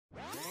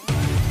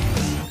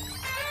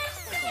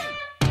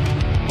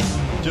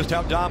Just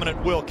how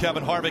dominant will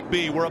Kevin Harvick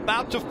be? We're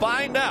about to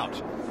find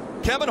out.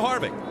 Kevin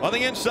Harvick on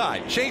the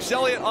inside, Chase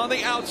Elliott on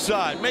the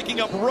outside, making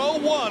up row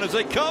one as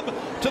they come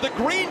to the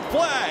green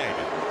flag.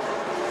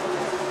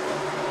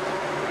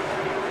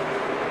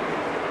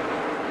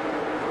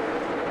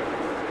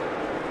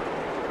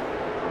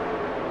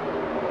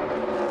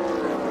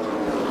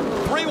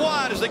 Three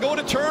wide as they go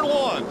into turn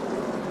one.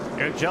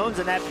 Eric Jones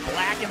in that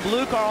black and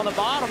blue car on the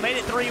bottom made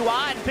it 3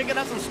 wide and picking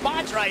up some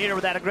spots right here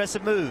with that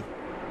aggressive move.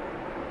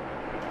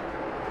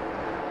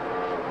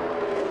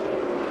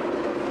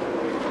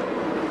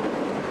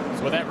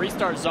 So with that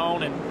restart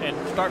zone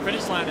and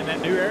start-finish line in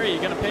that new area,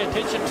 you're going to pay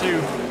attention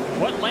to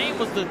what lane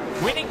was the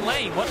winning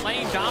lane, what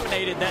lane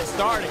dominated that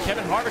start, and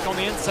Kevin Harvick on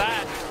the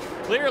inside,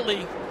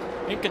 clearly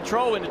in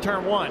control into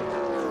turn one.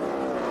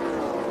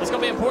 It's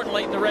going to be important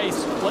late in the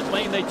race what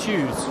lane they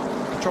choose.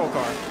 Control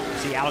car.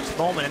 See Alex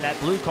Bowman in that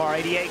blue car,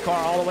 88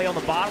 car, all the way on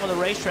the bottom of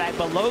the racetrack,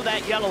 below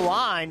that yellow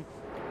line.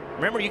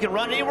 Remember, you can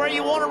run anywhere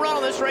you want to run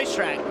on this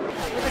racetrack.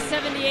 With the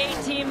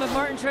 78 team of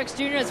Martin Truex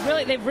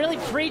Jr., they've really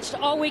preached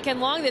all weekend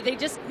long that they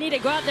just need to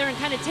go out there and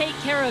kind of take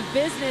care of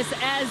business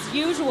as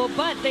usual.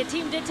 But the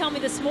team did tell me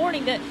this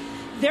morning that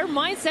their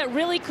mindset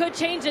really could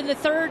change in the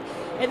third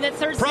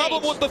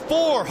Problem stage. with the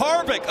 4.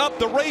 Harvick up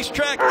the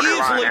racetrack,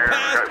 easily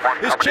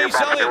passed is Chase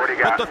Elliott,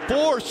 but the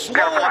 4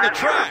 slow on the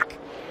track.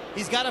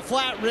 He's got a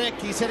flat,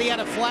 Rick. He said he had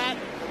a flat.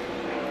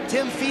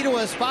 Tim Fido,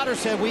 a spotter,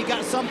 said we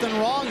got something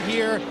wrong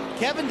here.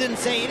 Kevin didn't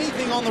say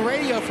anything on the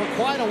radio for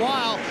quite a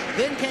while,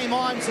 then came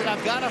on and said,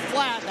 I've got a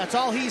flat. That's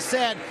all he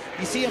said.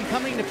 You see him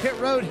coming to pit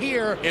road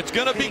here. It's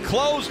going to be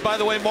closed, by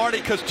the way,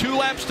 Marty, because 2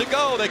 laps to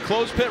go. They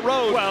close pit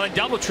road. Well, in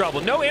double trouble.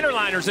 No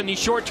interliners in these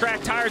short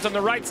track tires on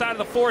the right side of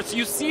the 4. So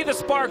you see the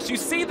sparks. You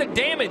see the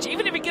damage.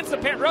 Even if it gets to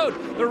pit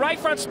road, the right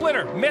front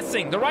splitter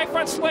missing. The right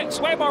front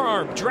sway bar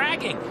arm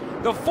dragging.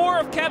 The 4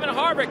 of Kevin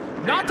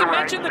Harvick, not to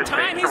mention the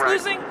time he's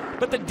losing,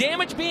 but the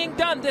damage being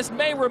done. This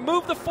may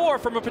remove the 4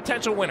 from a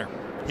potential winner.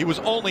 He was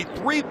only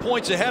 3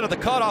 points ahead of the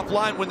cutoff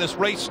line when this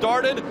race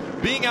started.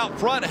 Being out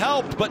front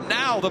helped, but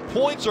now the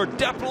points are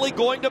definitely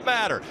going to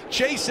matter.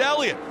 Chase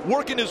Elliott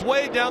working his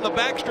way down the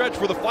backstretch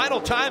for the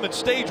final time in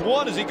stage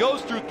 1 as he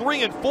goes through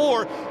 3 and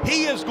 4.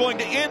 He is going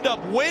to end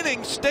up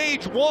winning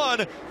stage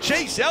 1.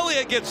 Chase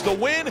Elliott gets the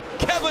win.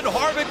 Kevin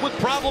Harvick with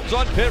problems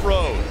on pit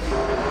road.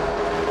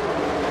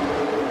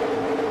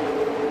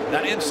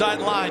 That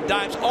inside line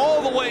dives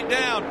all the way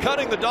down,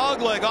 cutting the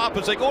dogleg off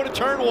as they go into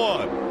turn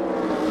 1.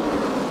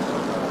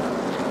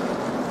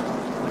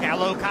 Look how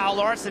low Kyle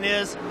Larson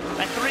is.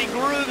 That 3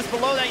 grooves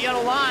below that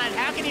yellow line.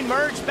 How can he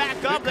merge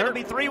back up? That'll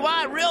be 3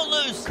 wide, real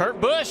loose. Kurt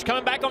Busch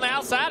coming back on the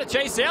outside of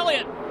Chase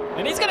Elliott,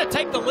 and he's going to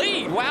take the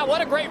lead. Wow, what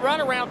a great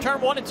run around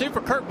turn 1 and 2 for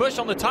Kurt Busch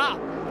on the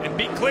top. And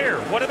be clear,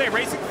 what are they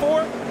racing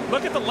for?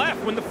 Look at the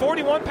left. When the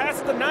 41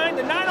 passes the 9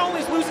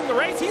 only is losing the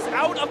race. He's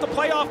out of the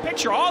playoff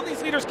picture. All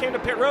these leaders came to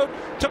pit road,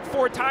 took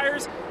 4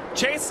 tires.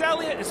 Chase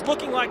Elliott is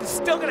looking like he's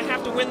still going to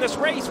have to win this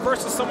race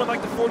versus someone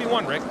like the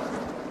 41, Rick.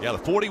 Yeah, the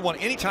 41,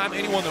 anytime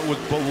anyone that was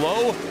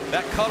below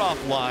that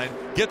cutoff line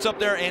gets up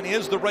there and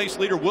is the race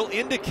leader will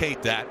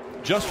indicate that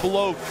just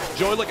below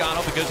Joey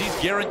Logano because he's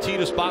guaranteed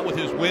a spot with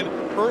his win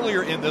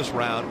earlier in this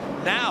round.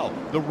 Now,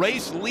 the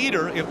race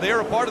leader, if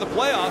they're a part of the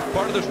playoff,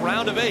 part of this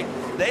round of 8,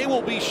 they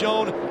will be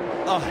shown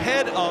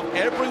ahead of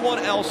everyone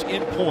else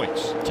in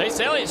points. Chase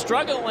Elliott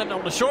struggling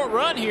on the short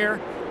run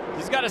here.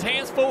 He's got his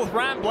hands full with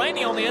Ryan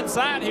Blaney on the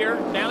inside here,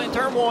 down in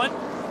turn 1.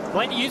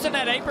 Blaney using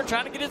that apron,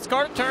 trying to get his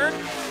car to turn.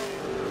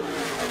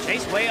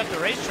 Chase way up the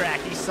racetrack.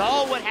 He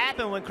saw what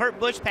happened when Kurt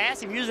Busch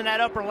passed him using that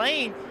upper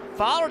lane,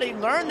 followed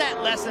him, learned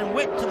that lesson,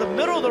 went to the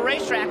middle of the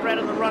racetrack right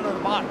on the run on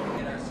the bottom.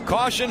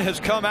 Caution has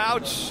come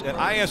out at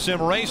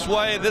ISM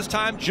Raceway. This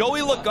time,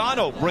 Joey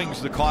Logano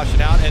brings the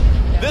caution out, and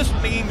this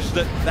means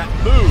that that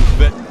move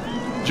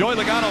that Joey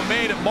Logano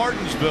made at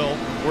Martinsville,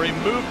 where he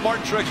moved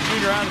Martin Truex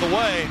Jr. out of the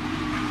way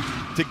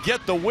to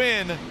get the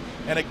win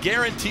and a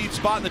guaranteed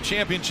spot in the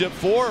championship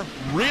 4,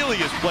 really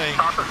is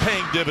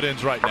paying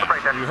dividends right now.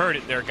 You heard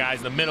it there, guys.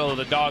 In the middle of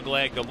the dog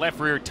leg, the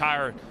left rear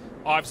tire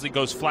obviously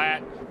goes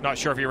flat. Not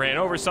sure if he ran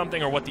over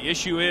something or what the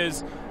issue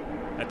is.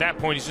 At that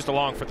point, he's just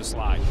along for the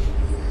slide.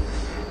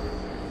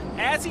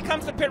 As he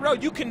comes to pit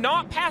road, you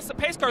cannot pass the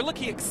pace car. Look,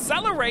 he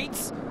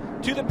accelerates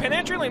to the pit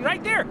entry lane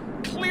right there,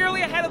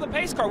 clearly ahead of the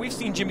pace car. We've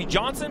seen Jimmy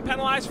Johnson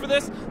penalized for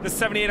this. The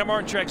 78 of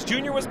Martin Truex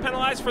Jr. was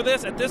penalized for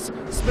this at this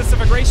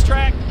specific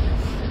racetrack.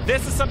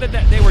 This is something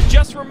that they were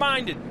just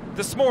reminded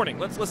this morning.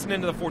 Let's listen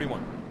into the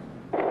 41.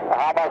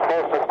 How am I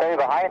supposed to stay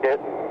behind it?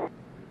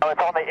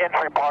 It's on the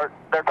entry part.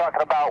 They're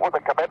talking about where the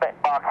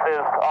commitment box is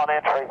on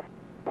entry.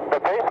 The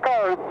pace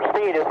car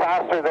speed is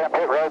faster than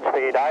pit road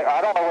speed.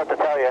 I don't know what to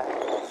tell you.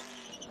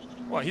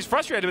 Well, he's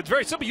frustrated. It's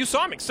very simple. You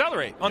saw him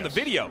accelerate on the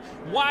video.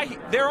 Why?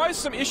 There are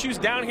some issues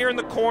down here in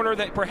the corner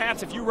that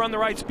perhaps if you run the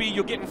right speed,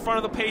 you'll get in front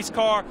of the pace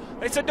car.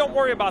 They said, don't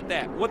worry about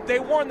that. What they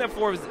warned them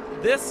for was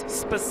this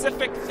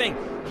specific thing.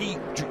 He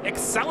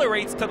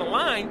accelerates to the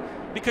line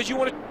because you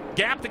want to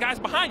gap the guys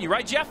behind you,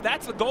 right, Jeff?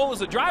 That's the goal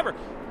as a driver.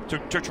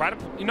 To try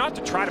to, not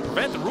to try to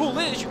prevent. The rule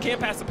is you can't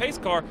pass the pace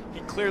car. He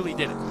clearly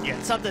didn't. Yeah,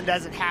 something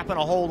doesn't happen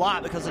a whole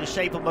lot because of the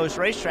shape of most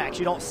racetracks.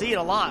 You don't see it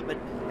a lot, but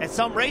at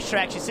some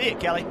racetracks you see it,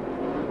 Kelly.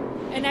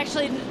 And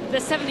actually, the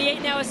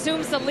 78 now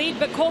assumes the lead,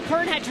 but Cole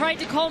Pearn had tried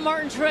to call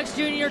Martin Truex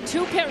Jr.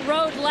 to pit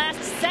road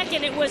last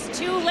second. It was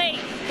too late.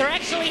 They're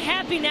actually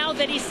happy now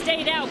that he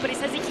stayed out, but he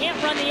says he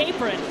can't run the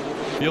apron.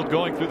 Field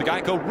going through the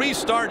Geico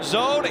restart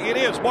zone. It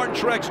is Martin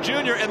Truex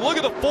Jr. And look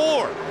at the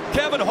 4.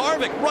 Kevin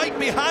Harvick right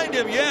behind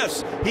him.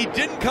 Yes, he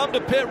didn't come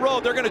to pit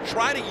road. They're going to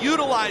try to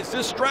utilize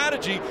this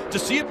strategy to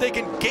see if they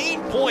can gain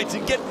points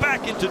and get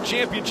back into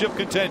championship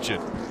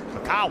contention.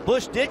 Kyle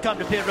Busch did come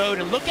to pit road,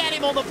 and look at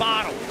him on the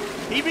bottom.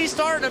 He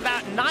restarted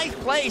about 9th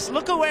place.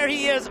 Look at where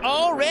he is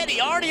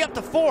already up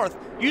to 4th,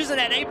 using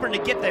that apron to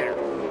get there.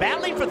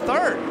 Battling for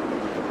 3rd.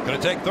 Going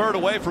to take 3rd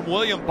away from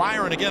William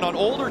Byron again on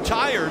older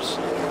tires.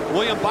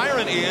 William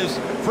Byron is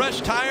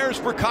fresh tires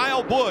for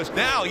Kyle Busch.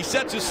 Now he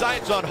sets his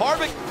sights on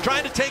Harvick,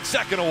 trying to take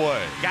 2nd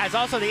away. Guys,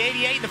 also the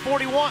 88 and the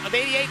 41, the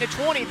 88 and the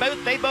 20,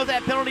 they both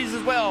had penalties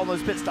as well on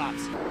those pit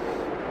stops.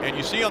 And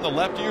you see on the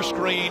left of your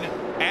screen,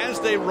 as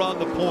they run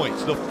the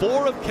points, the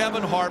 4 of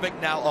Kevin Harvick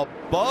now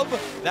above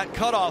that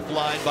cutoff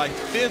line by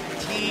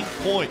 15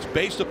 points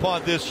based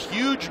upon this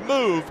huge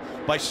move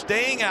by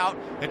staying out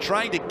and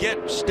trying to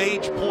get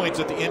stage points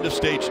at the end of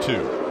stage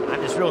 2.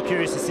 I'm just real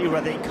curious to see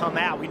where they come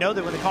out. We know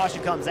that when the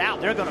caution comes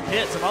out, they're going to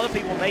pit. Some other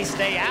people may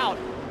stay out.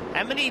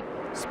 How many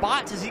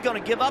spots is he going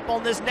to give up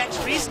on this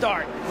next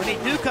restart when they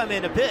do come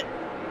in to pit?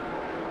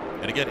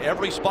 And again,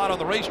 every spot on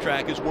the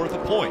racetrack is worth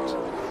a point.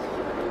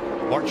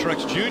 Martin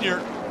Truex Jr.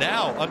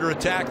 now under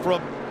attack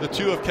from the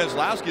 2 of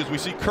Keselowski as we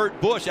see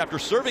Kurt Busch after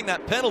serving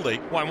that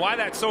penalty. Well, and why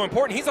that's so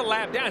important, he's a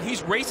lap down.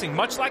 He's racing,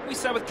 much like we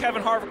said with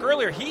Kevin Harvick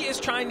earlier. He is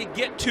trying to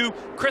get to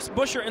Chris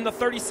Buescher in the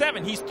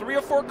 37. He's 3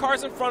 or 4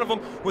 cars in front of him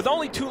with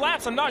only 2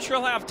 laps. I'm not sure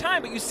he'll have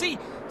time, but you see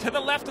to the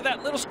left of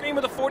that little screen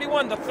of the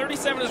 41, the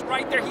 37 is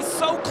right there. He's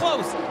so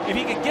close. If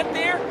he could get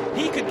there,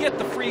 he could get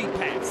the free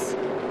pass.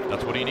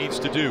 That's what he needs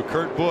to do.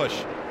 Kurt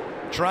Busch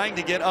trying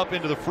to get up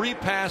into the free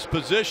pass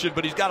position,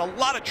 but he's got a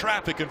lot of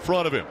traffic in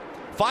front of him.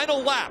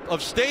 Final lap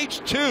of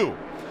stage 2.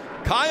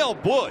 Kyle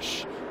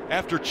Busch,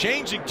 after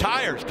changing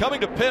tires,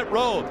 coming to pit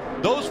road.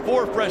 Those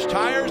 4 fresh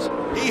tires,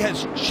 he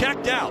has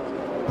checked out.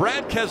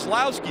 Brad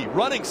Keselowski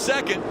running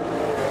 2nd,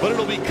 but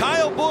it'll be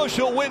Kyle Busch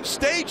who'll win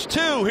stage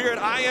 2 here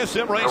at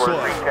ISM Raceway.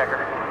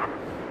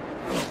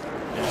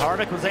 And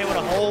Harvick was able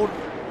to hold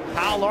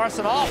Kyle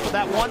Larson off with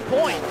that 1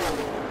 point.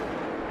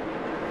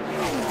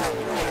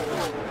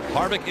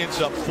 Harvick ends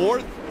up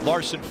 4th,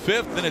 Larson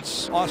 5th, then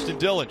it's Austin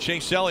Dillon,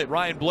 Chase Elliott,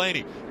 Ryan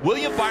Blaney,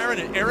 William Byron,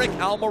 and Eric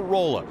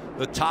Almirola,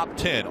 the top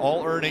 10,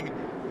 all earning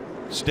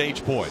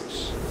stage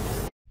points.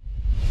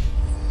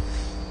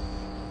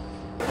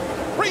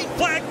 Green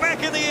flag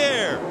back in the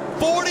air.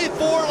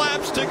 44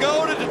 laps to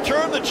go to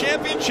determine the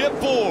championship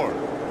 4.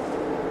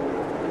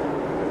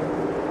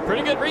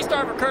 Pretty good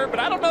restart for Kurt, but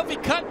I don't know if he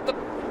cut the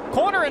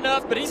corner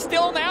enough, but he's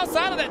still on the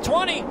outside of that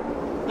 20.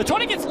 The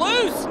 20 gets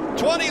loose.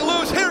 20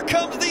 loose. Here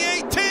comes the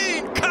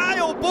 18.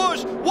 Kyle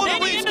Busch. What a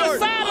restart. Into the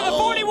side of the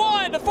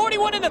 41. The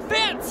 41 in the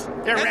fence.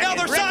 And now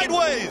they're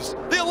sideways.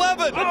 The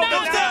 11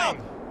 goes down.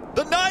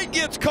 The 9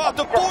 gets caught.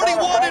 The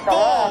 41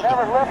 involved.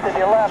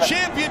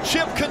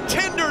 Championship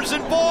contenders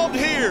involved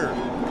here.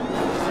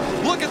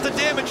 Look at the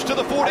damage to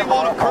the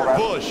 41 of Kurt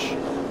Busch.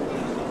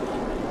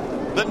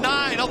 The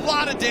 9, a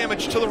lot of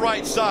damage to the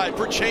right side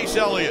for Chase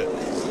Elliott.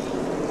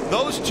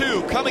 Those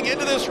 2 coming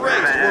into this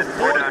race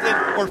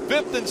were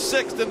 5th and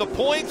 6th in the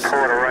points.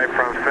 Quarter right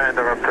front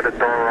fender up to the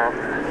door off.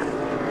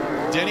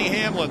 Denny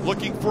Hamlin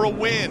looking for a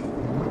win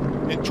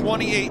in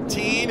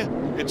 2018.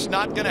 It's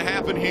not going to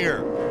happen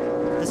here.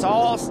 This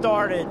all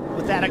started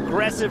with that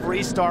aggressive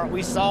restart.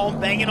 We saw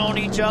them banging on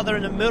each other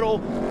in the middle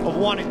of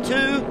 1 and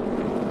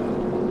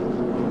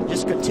 2.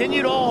 Just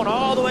continued on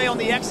all the way on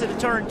the exit of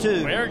turn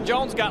 2. Well, Eric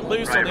Jones got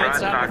loose on the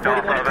inside of the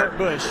 41 of Kurt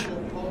Busch,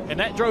 and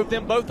that drove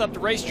them both up the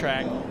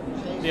racetrack.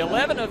 The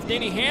 11 of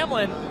Denny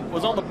Hamlin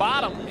was on the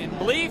bottom and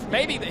believed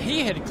maybe that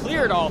he had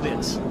cleared all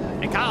this.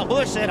 And Kyle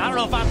Busch said, I don't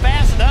know if I'm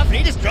fast enough, and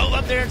he just drove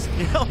up there,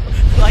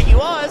 like he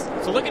was.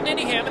 So look at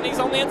Denny Hamlin, he's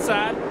on the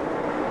inside.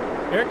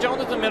 Eric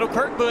Jones in the middle,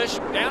 Kurt Busch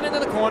down into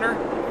the corner.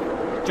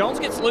 Jones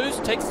gets loose,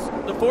 takes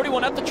the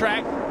 41 up the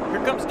track.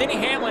 Here comes Denny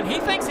Hamlin. He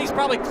thinks he's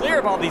probably clear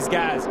of all these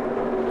guys.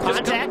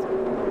 Contact.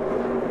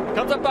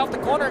 Comes up off the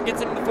corner and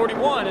gets into the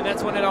 41, and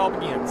that's when it all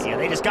begins. Yeah,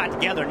 they just got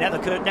together, never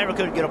could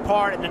get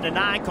apart, and then the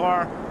 9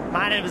 car,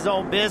 minding his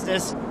own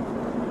business,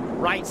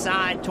 right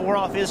side, tore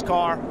off his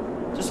car.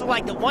 Just look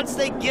like that once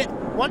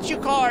your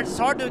car, it's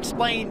hard to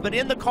explain, but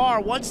in the car,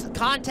 once the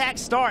contact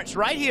starts,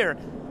 right here,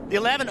 the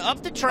 11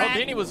 up the track. Oh,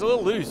 Denny was a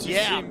little loose. You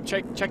see him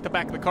check the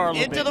back of the car a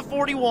little bit. Into the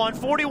 41,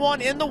 41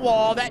 in the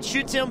wall. That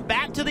shoots him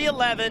back to the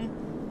 11.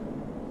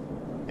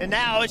 And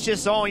now it's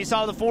just on. You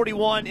saw the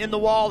 41 in the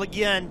wall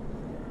again.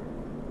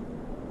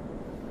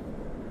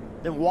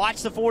 Then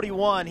watch the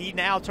 41. He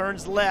now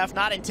turns left,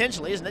 not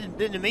intentionally.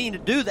 Didn't mean to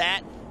do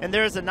that. And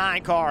there's the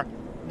 9 car.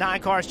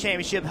 9 Cars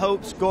Championship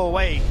hopes go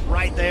away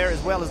right there,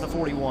 as well as the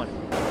 41.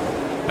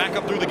 Back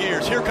up through the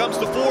gears. Here comes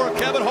the 4 of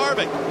Kevin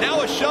Harvick.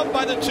 Now a shove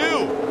by the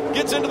 2.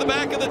 Gets into the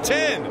back of the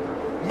 10.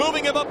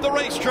 Moving him up the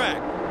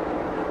racetrack.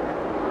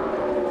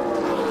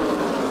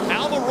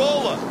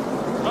 Almirola.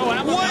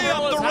 Way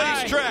up the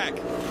racetrack.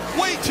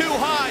 Way too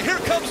high. Here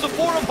comes the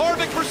 4 of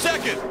Harvick for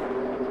second.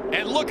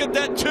 And look at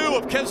that 2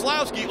 of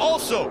Keselowski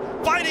also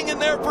fighting in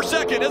there for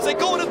second as they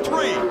go into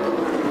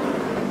 3.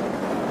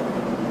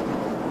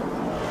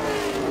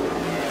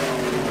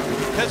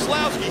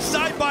 Keselowski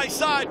side by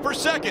side for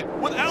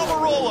second with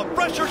Almirola.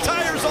 Fresher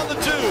tires on the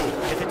 2.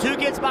 If the 2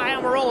 gets by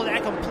Almirola,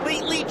 that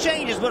completely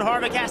changes what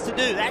Harvick has to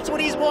do. That's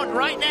what he's wanting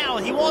right now.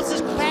 He wants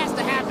this pass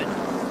to happen.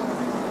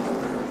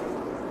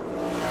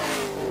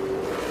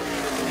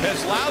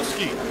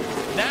 Keselowski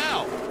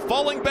now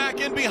falling back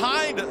in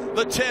behind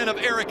the 10 of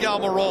Eric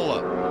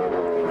Almirola.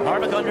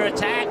 Harvick under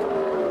attack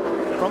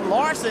from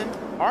Larson.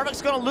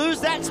 Harvick's going to lose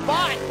that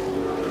spot.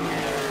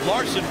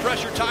 Larson,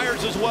 fresher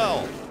tires as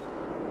well.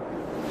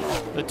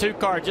 The 2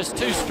 car just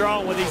too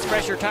strong with these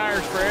fresher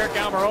tires for Eric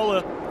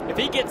Almirola. If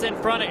he gets in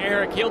front of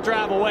Eric, he'll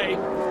drive away.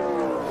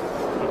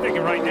 I'm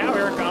thinking right now,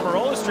 Eric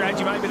Almirola's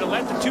strategy might be to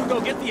let the 2 go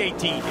get the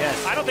 18.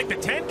 Yes. I don't think the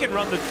 10 can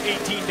run the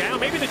 18 down.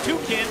 Maybe the 2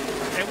 can.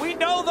 And we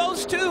know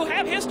those 2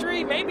 have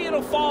history. Maybe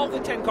it'll fall the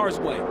 10 car's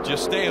way.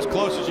 Just stay as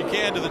close as you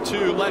can to the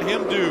 2. Let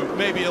him do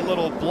maybe a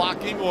little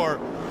blocking or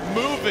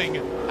moving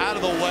out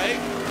of the way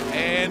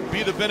and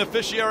be the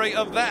beneficiary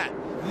of that.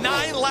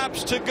 9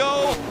 laps to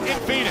go in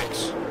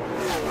Phoenix.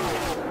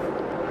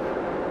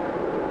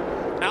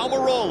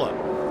 Almirola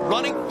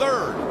running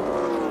 3rd.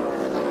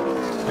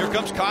 Here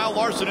comes Kyle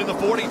Larson in the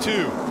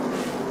 42.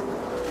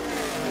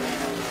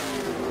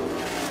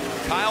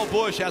 Kyle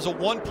Busch has a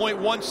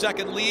 1.1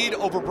 second lead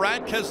over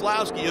Brad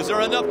Keselowski. Is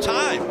there enough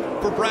time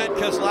for Brad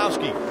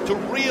Keselowski to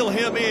reel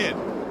him in?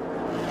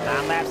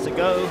 9 laps to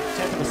go,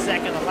 10th of a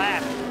second a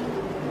lap.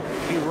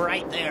 Be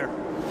right there.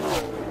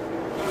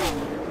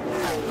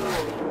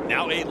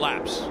 Now 8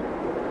 laps.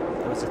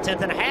 It was a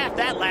 10th and a half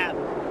that lap.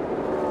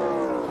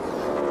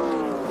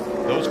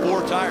 Those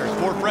 4 tires,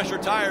 4 fresher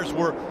tires,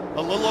 were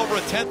a little over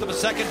a 10th of a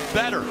second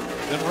better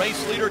than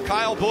race leader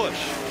Kyle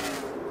Busch.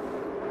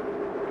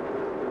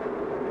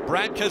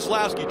 Brad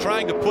Keselowski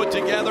trying to put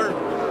together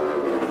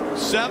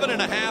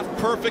 7.5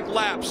 perfect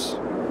laps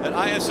at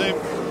ISM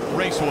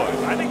Raceway.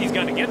 I think he's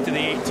going to get to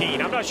the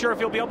 18. I'm not sure if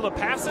he'll be able to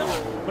pass him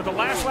with the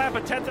last lap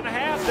a 10th and a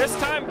half. This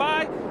time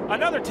by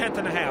another 10th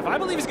and a half. I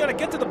believe he's going to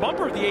get to the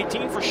bumper of the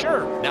 18 for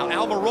sure. Now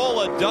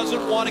Almirola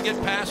doesn't want to get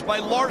passed by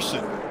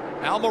Larson.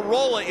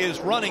 Almirola is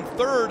running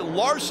 3rd.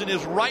 Larson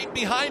is right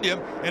behind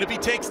him. And if he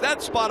takes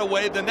that spot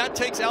away, then that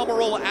takes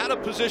Almirola out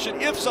of position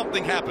if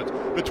something happens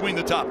between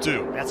the top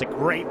 2. That's a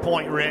great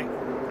point, Rick.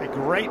 A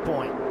great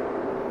point.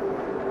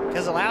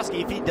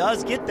 Keselowski, if he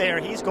does get there,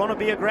 he's going to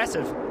be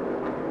aggressive.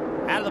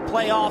 Out of the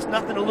playoffs,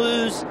 nothing to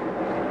lose.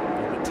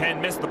 The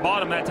 10 missed the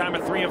bottom that time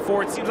at 3 and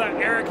 4. It seems like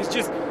Eric is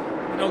just,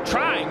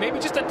 trying. Maybe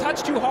just a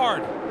touch too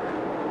hard.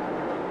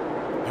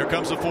 Here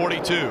comes the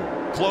 42.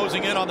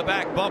 Closing in on the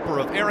back bumper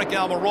of Eric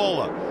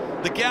Almirola.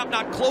 The gap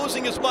not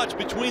closing as much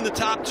between the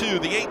top 2,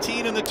 the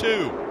 18 and the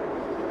 2.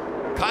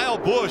 Kyle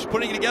Busch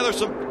putting together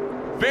some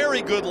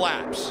very good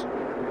laps.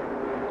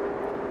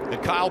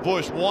 And Kyle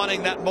Busch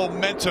wanting that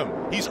momentum.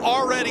 He's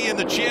already in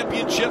the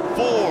championship 4.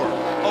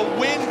 A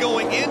win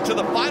going into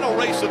the final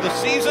race of the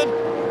season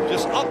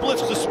just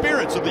uplifts the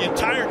spirits of the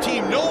entire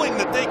team, knowing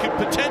that they could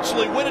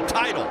potentially win a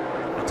title.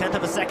 A 10th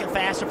of a second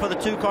faster for the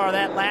 2 car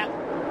that lap.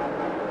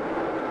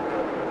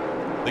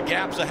 The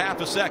gap's a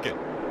half a second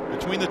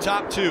between the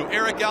top 2.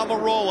 Eric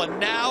Almirola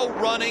now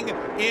running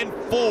in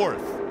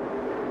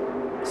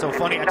 4th. So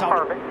funny. I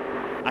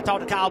talked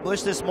to Kyle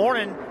Busch this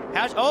morning.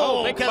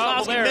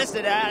 Keselowski missed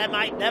it. That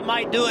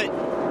might do it.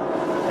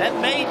 That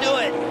may do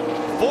it.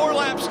 4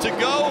 laps to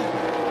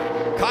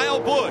go. Kyle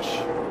Busch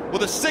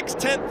with a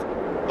 6/10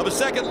 of a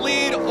second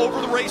lead over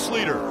the race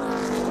leader.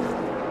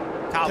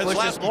 Kyle Busch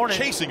this morning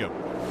chasing him.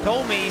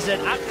 Told me, he said,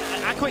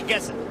 I quit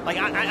guessing. Like,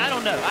 I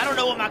don't know. I don't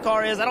know what my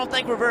car is. I don't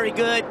think we're very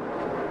good.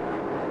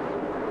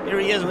 Here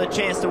he is with a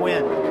chance to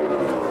win.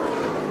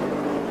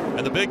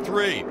 And the big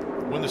 3,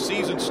 when the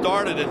season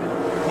started and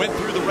went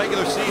through the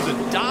regular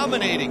season,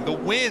 dominating the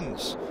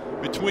wins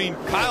between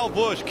Kyle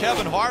Busch,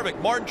 Kevin Harvick,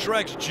 Martin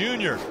Truex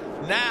Jr.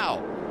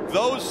 Now,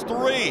 those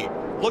 3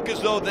 look as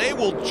though they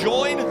will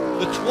join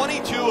the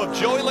 22 of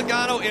Joey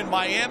Logano in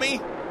Miami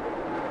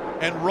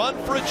and run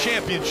for a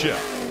championship.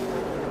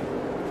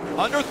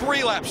 Under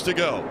 3 laps to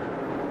go.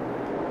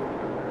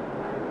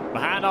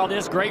 Behind all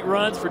this, great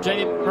runs for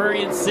Jamie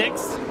Murray in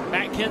 6th,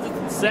 Matt Kenseth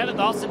in 7th,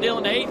 Austin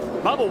Dillon 8th,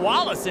 Bubba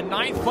Wallace in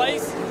 9th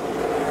place.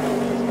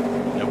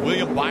 And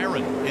William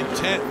Byron in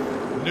 10th,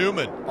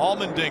 Newman,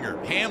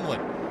 Allmendinger, Hamlin,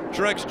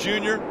 Truex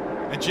Jr.,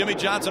 and Jimmy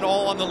Johnson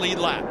all on the lead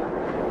lap.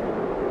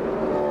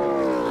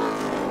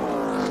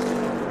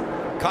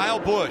 Kyle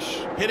Busch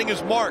hitting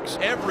his marks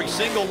every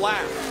single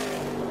lap.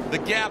 The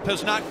gap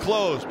has not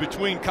closed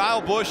between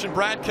Kyle Busch and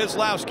Brad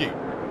Keselowski.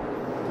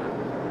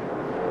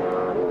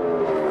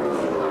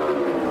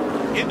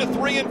 Into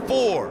 3 and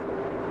 4.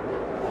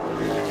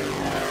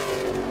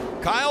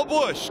 Kyle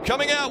Busch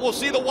coming out. We'll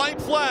see the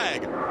white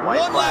flag.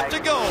 One lap to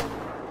go.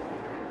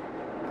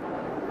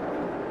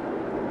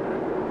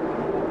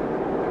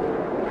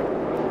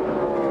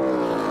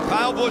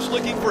 Kyle Busch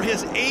looking for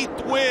his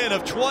 8th win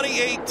of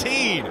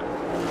 2018.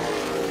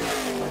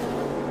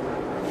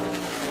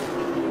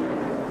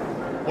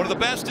 One of the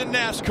best in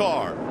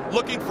NASCAR,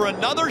 looking for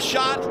another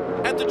shot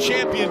at the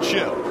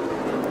championship.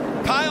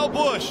 Kyle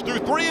Busch through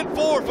 3 and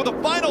 4 for the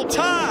final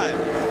time.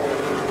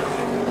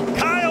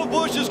 Kyle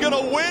Busch is going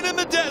to win in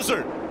the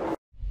desert.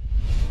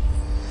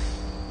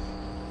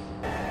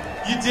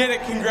 You did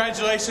it.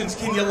 Congratulations.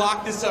 Can you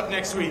lock this up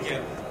next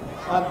weekend?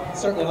 I'd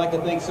certainly like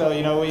to think so.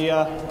 You know, we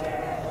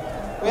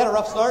had a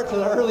rough start to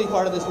the early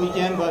part of this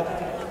weekend, but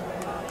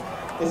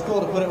it's cool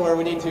to put it where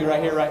we need to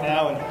right here, right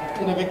now,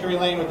 and in the victory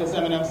lane with this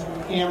M&M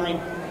Camry.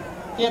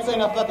 Can't say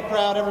enough about the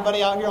crowd,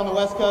 everybody out here on the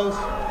West Coast,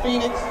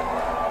 Phoenix.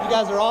 You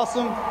guys are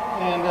awesome,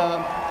 and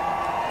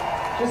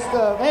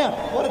man,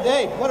 what a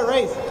day, what a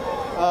race.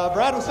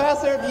 Brad was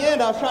fast there at the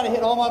end. I was trying to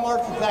hit all my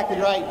marks exactly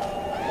right,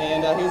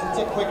 and he was a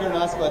tick quicker than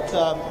us, but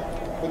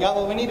we got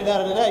what we needed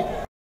out of today.